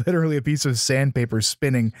 It's literally a piece of sandpaper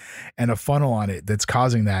spinning and a funnel on it that's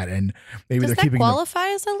causing that. And maybe Does they're that keeping qualify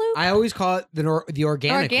as a loop? I always call it the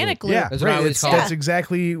organic loop. Yeah, That's what I always call that's it.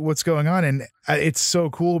 exactly what's going on. And it's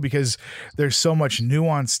so cool because there's so much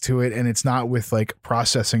nuance to it, and it's not with like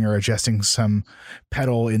processing or adjusting some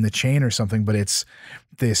pedal in the chain or something, but it's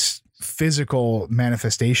this physical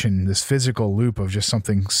manifestation, this physical loop of just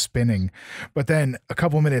something spinning. But then a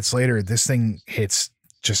couple minutes later, this thing hits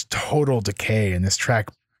just total decay, and this track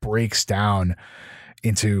breaks down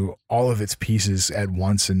into all of its pieces at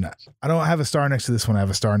once. And I don't have a star next to this one. I have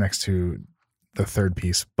a star next to the third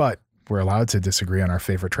piece, but we're allowed to disagree on our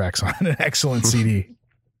favorite tracks on an excellent CD.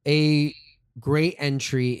 A great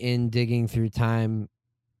entry in Digging Through Time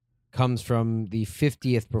comes from the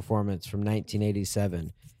 50th performance from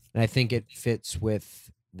 1987. And I think it fits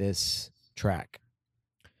with this track.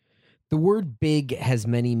 The word big has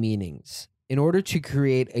many meanings. In order to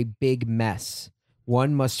create a big mess,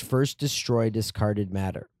 one must first destroy discarded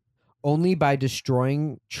matter. Only by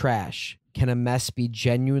destroying trash can a mess be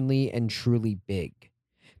genuinely and truly big.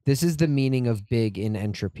 This is the meaning of big in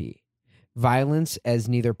entropy. Violence as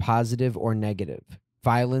neither positive or negative.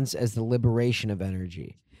 Violence as the liberation of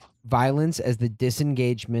energy. Violence as the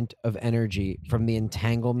disengagement of energy from the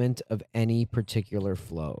entanglement of any particular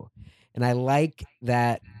flow. And I like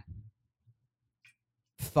that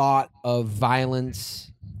thought of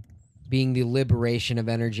violence being the liberation of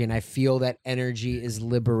energy. And I feel that energy is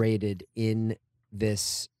liberated in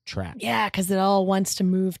this track. Yeah, because it all wants to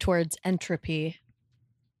move towards entropy.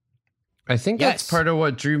 I think that's part of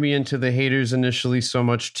what drew me into the haters initially so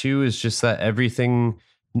much too, is just that everything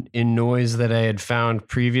in noise that I had found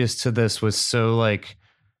previous to this was so like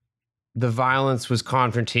the violence was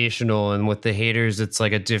confrontational, and with the haters it's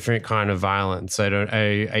like a different kind of violence.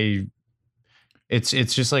 It's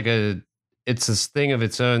just like it's this thing of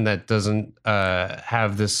its own that doesn't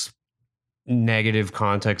have this negative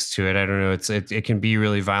context to it. I don't know. It can be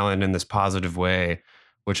really violent in this positive way,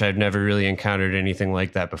 which I've never really encountered anything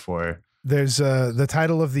like that before. There's the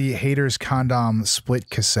title of the Haters Condom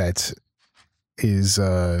split cassette is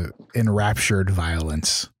Enraptured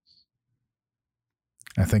Violence.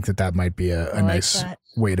 I think that might be a nice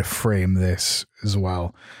way to frame this as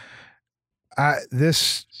well.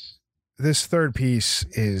 This third piece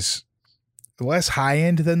is less high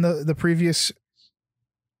end than the previous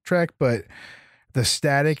track, but the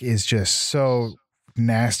static is just so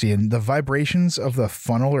nasty, and the vibrations of the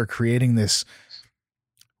funnel are creating this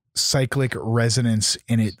cyclic resonance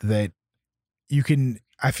in it that you can,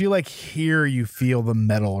 I feel like here you feel the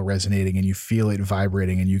metal resonating and you feel it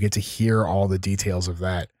vibrating, and you get to hear all the details of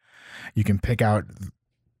that. You can pick out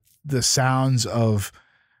the sounds of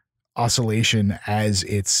oscillation as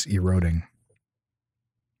it's eroding.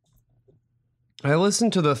 I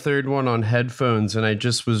listened to the third one on headphones, and I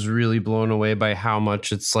just was really blown away by how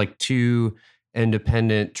much it's like two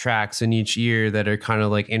independent tracks in each ear that are kind of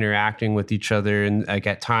like interacting with each other, and like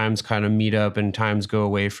at times kind of meet up and times go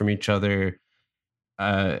away from each other.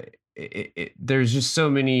 There's just so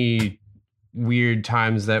many weird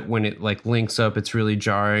times that when it like links up, it's really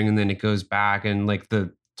jarring, and then it goes back, and like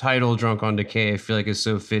the title Drunk on Decay, I feel like is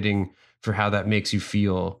so fitting for how that makes you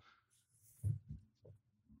feel.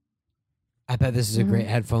 I bet this is a great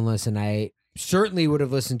headphone listen. I certainly would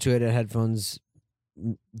have listened to it at headphones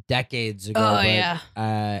decades ago.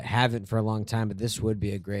 But haven't for a long time, but this would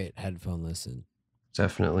be a great headphone listen.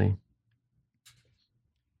 Definitely.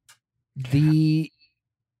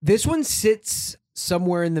 This one sits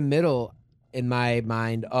somewhere in the middle in my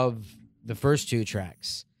mind of the first two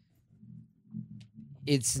tracks.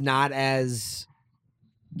 It's not as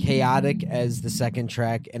chaotic as the second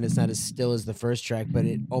track, and it's not as still as the first track, but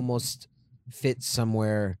it almost fits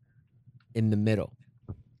somewhere in the middle.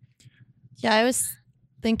 Yeah, I was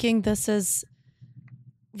thinking this is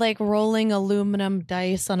like rolling aluminum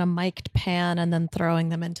dice on a mic'd pan and then throwing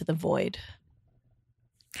them into the void.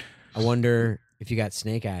 I wonder if you got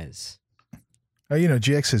snake eyes.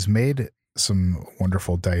 GX has made some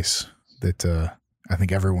wonderful dice that I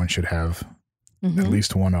think everyone should have at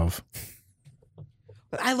least one of.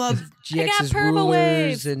 But I love GX's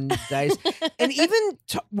rulers and dice. And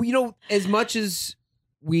even, as much as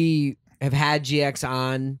we have had GX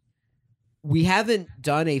on, we haven't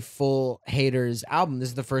done a full Haters album. This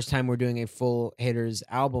is the first time we're doing a full Haters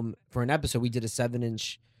album for an episode. We did a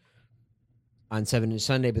 7-inch on 7-inch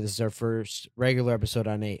Sunday, but this is our first regular episode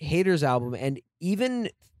on a Haters album. And even,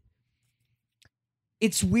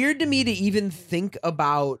 it's weird to me to even think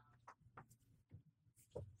about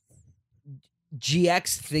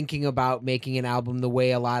GX thinking about making an album the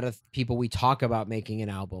way a lot of people we talk about making an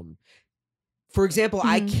album. For example,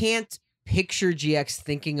 I can't picture GX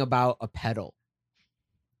thinking about a pedal.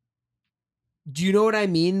 Do you know what I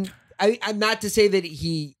mean? I'm not to say that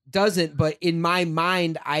he doesn't, but in my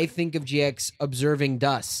mind, I think of GX observing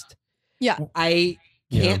dust. Yeah. I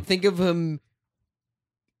can't think of him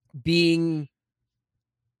being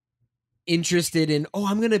interested in,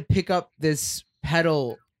 I'm going to pick up this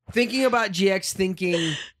pedal. Thinking about GX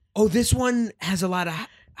thinking, this one has a lot of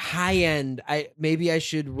high end. Maybe I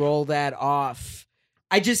should roll that off.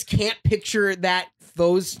 I just can't picture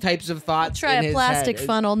those types of thoughts. Try a plastic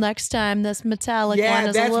funnel next time. This metallic one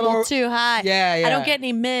is a little too high. Yeah. I don't get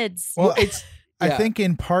any mids. Well, I think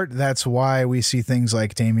in part that's why we see things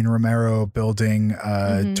like Damien Romero building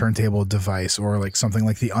a turntable device, or like something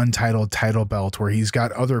like the Untitled Title Belt, where he's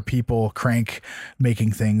got other people crank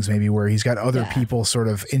making things, maybe where he's got other people sort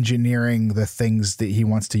of engineering the things that he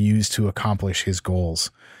wants to use to accomplish his goals.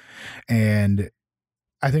 And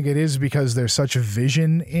I think it is because there's such a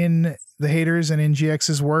vision in the Haters and in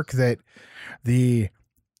GX's work that the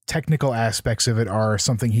technical aspects of it are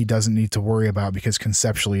something he doesn't need to worry about because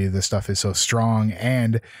conceptually the stuff is so strong,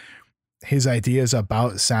 and his ideas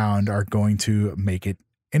about sound are going to make it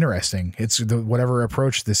interesting. It's whatever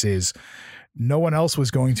approach this is. No one else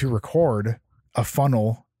was going to record a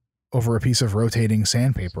funnel over a piece of rotating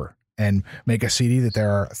sandpaper and make a CD that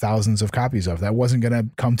there are thousands of copies of. That wasn't going to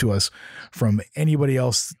come to us from anybody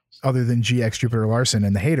else other than GX Jupiter Larson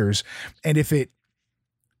and the Haters. And if it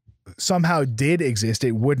somehow did exist,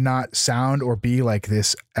 it would not sound or be like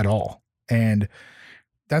this at all. And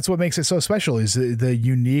that's what makes it so special, is the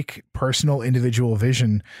unique personal individual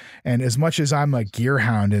vision. And as much as I'm a gear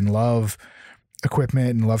hound and love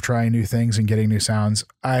equipment and love trying new things and getting new sounds,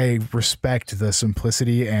 I respect the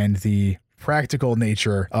simplicity and the practical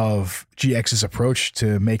nature of GX's approach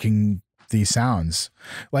to making these sounds.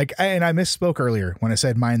 Like, and I misspoke earlier when I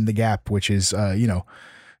said Mind the Gap, which is,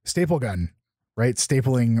 staple gun, right?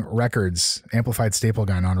 Stapling records, amplified staple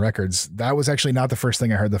gun on records. That was actually not the first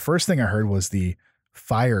thing I heard. The first thing I heard was the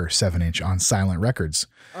Fire 7-inch on Silent Records.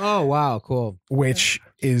 Oh, wow. Cool. Which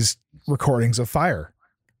is recordings of Fire.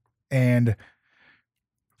 And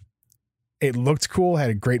it looked cool, had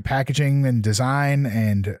a great packaging and design,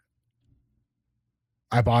 and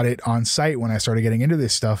I bought it on site when I started getting into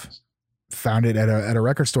this stuff. Found it at a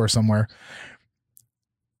record store somewhere,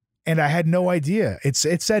 and I had no idea. It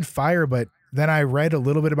said Fire, but then I read a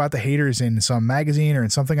little bit about the Haters in some magazine or in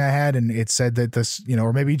something I had, and it said that this,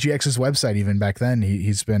 or maybe GX's website even back then.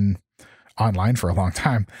 He's been online for a long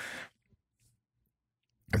time.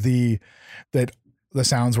 That the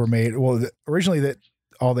sounds were made, originally that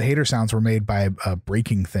all the Hater sounds were made by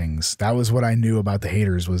breaking things. That was what I knew about the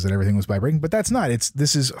Haters, was that everything was by breaking, but that's not.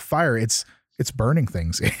 This is Fire. It's burning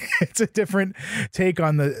things. It's a different take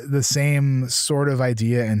on the same sort of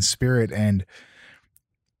idea and spirit. And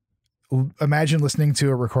imagine listening to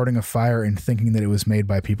a recording of Fire and thinking that it was made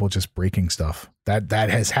by people just breaking stuff. That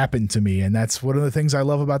has happened to me. And that's one of the things I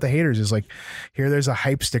love about the Haters, is like, here, there's a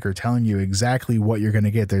hype sticker telling you exactly what you're going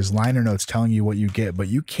to get. There's liner notes telling you what you get, but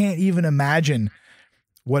you can't even imagine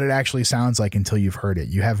what it actually sounds like until you've heard it.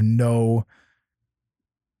 You have no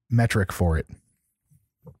metric for it.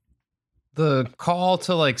 The call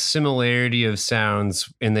to like similarity of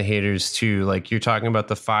sounds in the Haters too, like you're talking about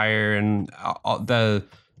the Fire and the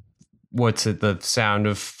sound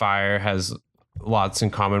of Fire has lots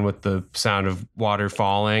in common with the sound of water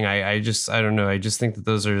falling. I don't know. I just think that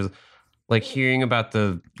those are, like, hearing about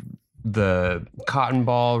the Cotton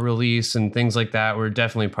Ball release and things like that were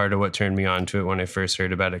definitely part of what turned me on to it when I first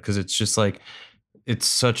heard about it. Cause it's just like, it's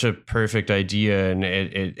such a perfect idea, and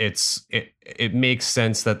it makes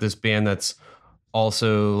sense that this band that's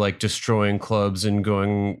also like destroying clubs and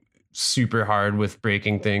going super hard with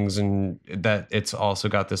breaking things, and that it's also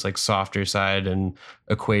got this like softer side, and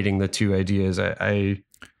equating the two ideas. I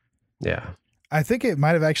think it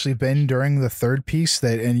might have actually been during the third piece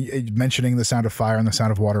that, and mentioning the sound of fire and the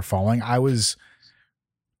sound of water falling,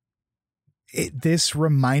 this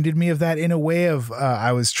reminded me of that in a way of,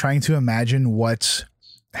 I was trying to imagine what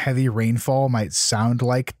heavy rainfall might sound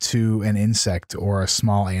like to an insect or a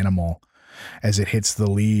small animal as it hits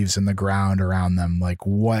the leaves and the ground around them. Like,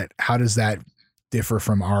 how does that differ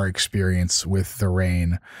from our experience with the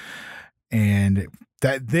rain? And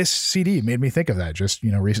that this CD made me think of that, just,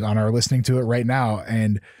 on our listening to it right now.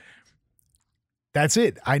 And that's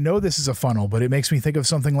it. I know this is a funnel, but it makes me think of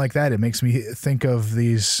something like that. It makes me think of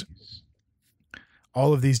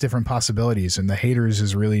all of these different possibilities, and the Haters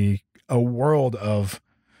is really a world of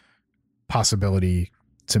possibility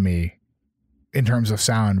to me in terms of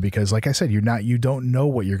sound, because like I said, you don't know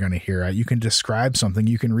what you're going to hear. You can describe something.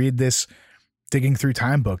 You can read this Digging Through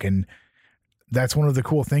Time book, and that's one of the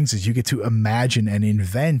cool things, is you get to imagine and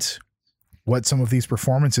invent what some of these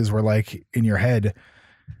performances were like in your head,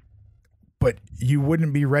 but you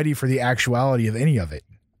wouldn't be ready for the actuality of any of it.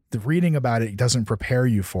 The reading about it doesn't prepare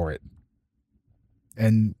you for it.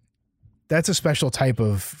 And that's a special type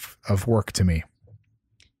of work to me.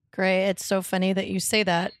 Gray, it's so funny that you say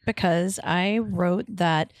that, because I wrote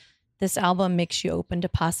that this album makes you open to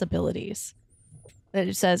possibilities. That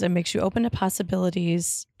it says it makes you open to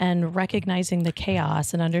possibilities and recognizing the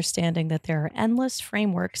chaos and understanding that there are endless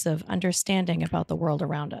frameworks of understanding about the world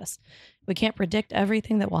around us. We can't predict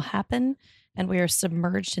everything that will happen, and we are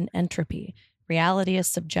submerged in entropy. Reality is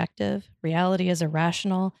subjective, reality is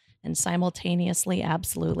irrational, and simultaneously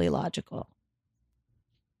absolutely logical.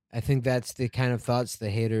 I think that's the kind of thoughts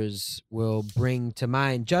the Haters will bring to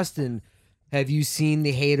mind. Justin, have you seen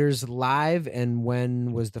the Haters live, and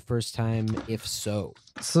when was the first time, if so?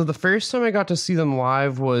 So the first time I got to see them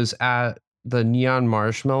live was at the Neon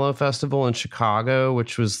Marshmallow Festival in Chicago,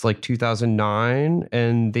 which was like 2009,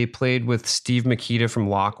 and they played with Steve Makita from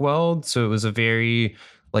Lockweld. So it was a very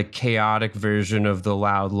like chaotic version of the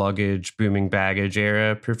Loud Luggage, Booming Baggage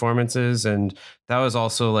era performances, and that was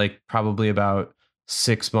also like probably about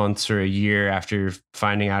 6 months or a year after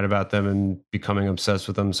finding out about them and becoming obsessed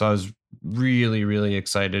with them. So I was really, really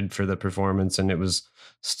excited for the performance, and it was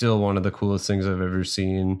still one of the coolest things I've ever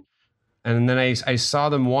seen. And then I saw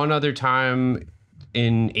them one other time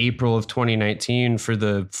in April of 2019 for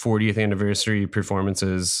the 40th anniversary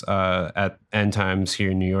performances at End Times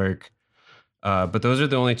here in New York. But those are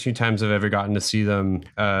the only 2 times I've ever gotten to see them.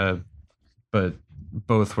 But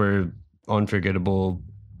both were unforgettable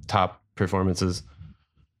top performances.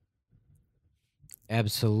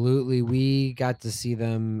 Absolutely. We got to see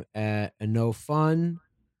them at a No Fun,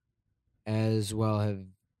 as well have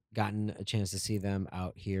gotten a chance to see them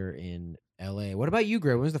out here in LA. What about you,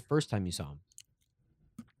 Gray? When was the first time you saw them?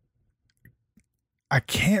 I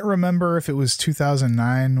can't remember if it was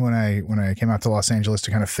 2009 when I came out to Los Angeles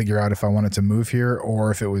to kind of figure out if I wanted to move here,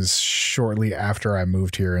 or if it was shortly after I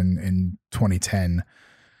moved here in 2010.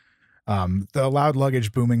 The Loud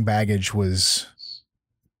Luggage, Booming Baggage was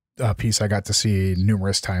a piece I got to see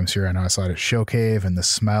numerous times here. I know I saw it at Show Cave and The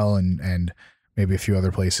Smell and maybe a few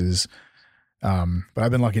other places. But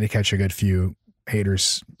I've been lucky to catch a good few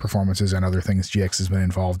Haters performances and other things GX has been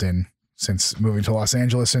involved in since moving to Los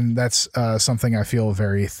Angeles, and that's something I feel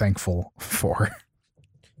very thankful for.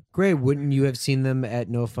 Gray, wouldn't you have seen them at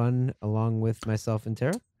No Fun along with myself and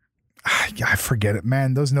Tara? I forget it,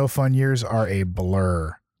 man. Those No Fun years are a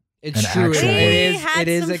blur. It's And true. actually- We It is had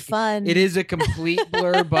a some fun. It is a complete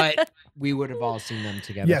blur, but we would have all seen them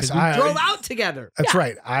together. Yes, 'cause we I- drove out together. That's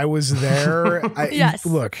right. I was there. Yes.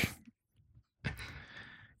 Look.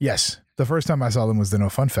 Yes. The first time I saw them was the No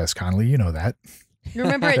Fun Fest, Connolly. You know that. You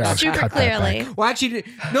remember it Yeah, super cut that clearly. back. Well, actually,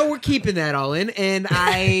 no, we're keeping that all in, and but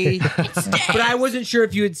I wasn't sure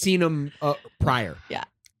if you had seen them prior.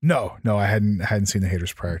 No, I hadn't seen the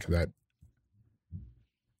Haters prior to that.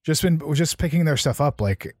 Just picking their stuff up,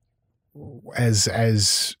 like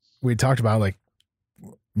as we talked about, like,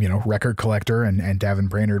 you know, Record Collector and Davin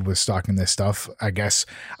Brainerd was stocking this stuff. I guess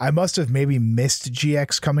I must have maybe missed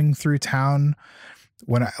GX coming through town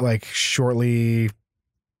when I, like, shortly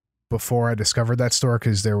before I discovered that store,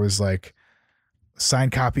 because there was like a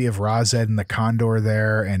signed copy of Razed and the Condor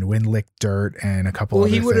there, and Windlick Dirt and a couple other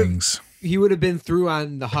things. He would have been through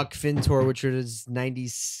on the Huck Finn tour, which was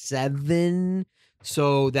 97.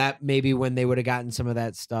 So that maybe when they would have gotten some of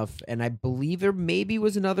that stuff. And I believe there maybe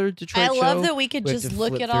was another Detroit I show. love that we could We have just to look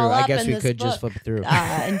flip it through. all up I guess in we this could book, just flip it through.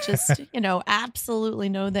 and just, absolutely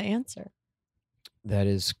know the answer. That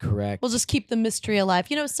is correct. We'll just keep the mystery alive.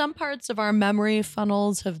 Some parts of our memory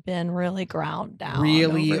funnels have been really ground down.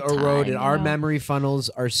 really over time, eroded. Our you know? memory funnels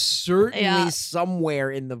are certainly Yeah.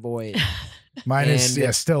 somewhere in the void. Mine is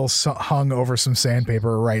And- still hung over some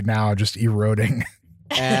sandpaper right now, just eroding.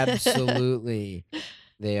 Absolutely.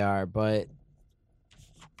 They are. But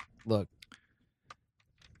look,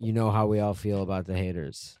 you know how we all feel about the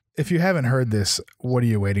Haters. If you haven't heard this, what are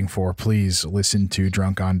you waiting for? Please listen to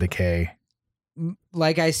Drunk on Decay.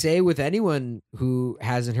 Like I say with anyone who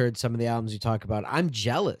hasn't heard some of the albums we talk about, I'm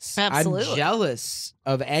jealous. Absolutely. I'm jealous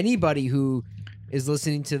of anybody who is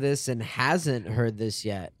listening to this and hasn't heard this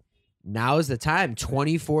yet. Now is the time.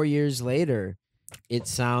 24 years later, it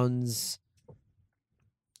sounds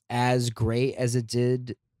as great as it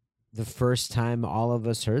did the first time all of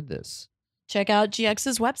us heard this. Check out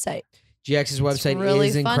GX's website. GX's website It's really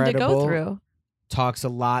is fun incredible. to go through. Talks a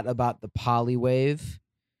lot about the Polywave,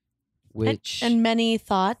 which and many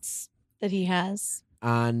thoughts that he has.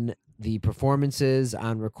 on the performances,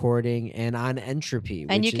 on recording, and on Entropy.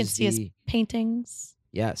 And you which can is see his the- paintings.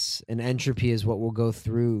 Yes, and Entropy is what will go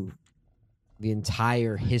through the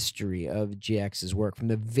entire history of GX's work from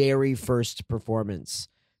the very first performance,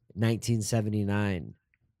 1979,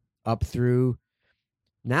 up through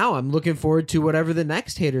now. I'm looking forward to whatever the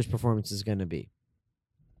next Haters performance is going to be.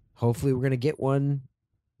 Hopefully, we're going to get one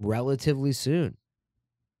relatively soon.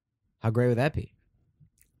 How great would that be?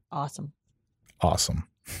 Awesome. Awesome.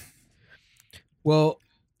 Well,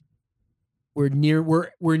 we're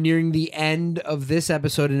nearing the end of this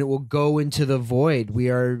episode, and it will go into the void. We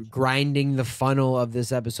are grinding the funnel of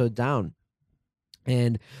this episode down.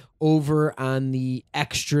 And over on the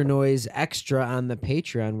Extra Noise Extra on the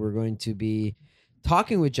Patreon, we're going to be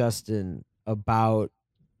talking with Justin about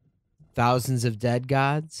Thousands of Dead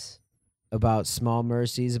Gods, about Small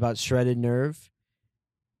Mercies, about Shredded Nerve,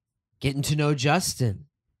 getting to know Justin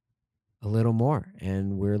a little more,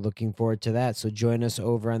 and we're looking forward to that. So join us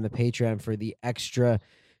over on the Patreon for the Extra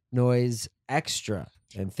Noise Extra.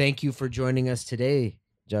 And thank you for joining us today,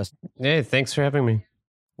 Justin. Hey, thanks for having me.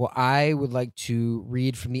 Well, I would like to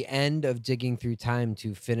read from the end of Digging Through Time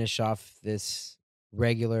to finish off this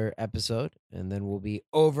regular episode, and then we'll be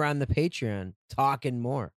over on the Patreon talking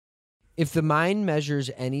more. If the mind measures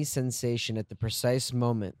any sensation at the precise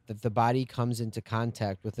moment that the body comes into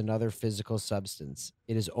contact with another physical substance,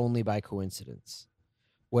 it is only by coincidence.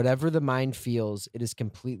 Whatever the mind feels, it is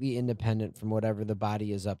completely independent from whatever the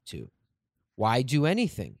body is up to. Why do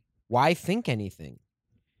anything? Why think anything?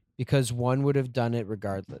 Because one would have done it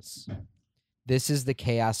regardless. This is the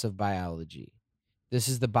chaos of biology. This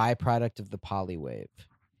is the byproduct of the polywave.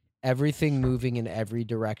 Everything moving in every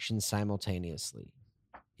direction simultaneously.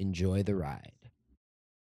 Enjoy the ride.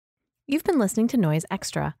 You've been listening to Noise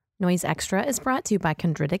Extra. Noise Extra is brought to you by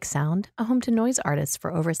Chondritic Sound, a home to noise artists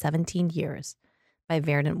for over 17 years. By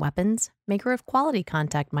Verdant Weapons, maker of quality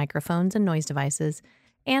contact microphones and noise devices,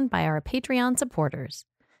 and by our Patreon supporters.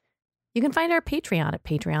 You can find our Patreon at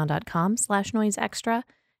patreon.com/noiseextra,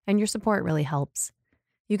 and your support really helps.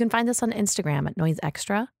 You can find us on Instagram at Noise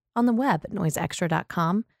Extra, on the web at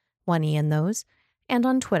noiseextra.com, 1 E in those, and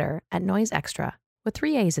on Twitter at Noise Extra, with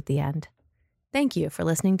 3 A's at the end. Thank you for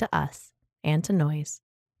listening to us and to Noise.